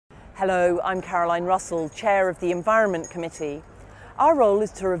Hello, I'm Caroline Russell, Chair of the Environment Committee. Our role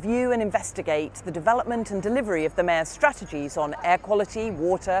is to review and investigate the development and delivery of the Mayor's strategies on air quality,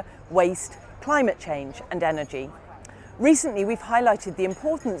 water, waste, climate change and energy. Recently, we've highlighted the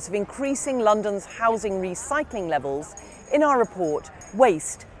importance of increasing London's housing recycling levels in our report,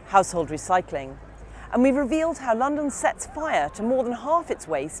 Waste, Household Recycling. And we've revealed how London sets fire to more than half its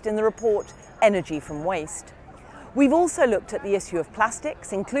waste in the report, Energy from Waste. We've also looked at the issue of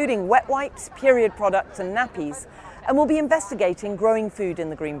plastics, including wet wipes, period products and nappies, and we'll be investigating growing food in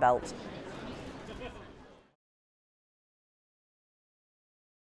the Green Belt.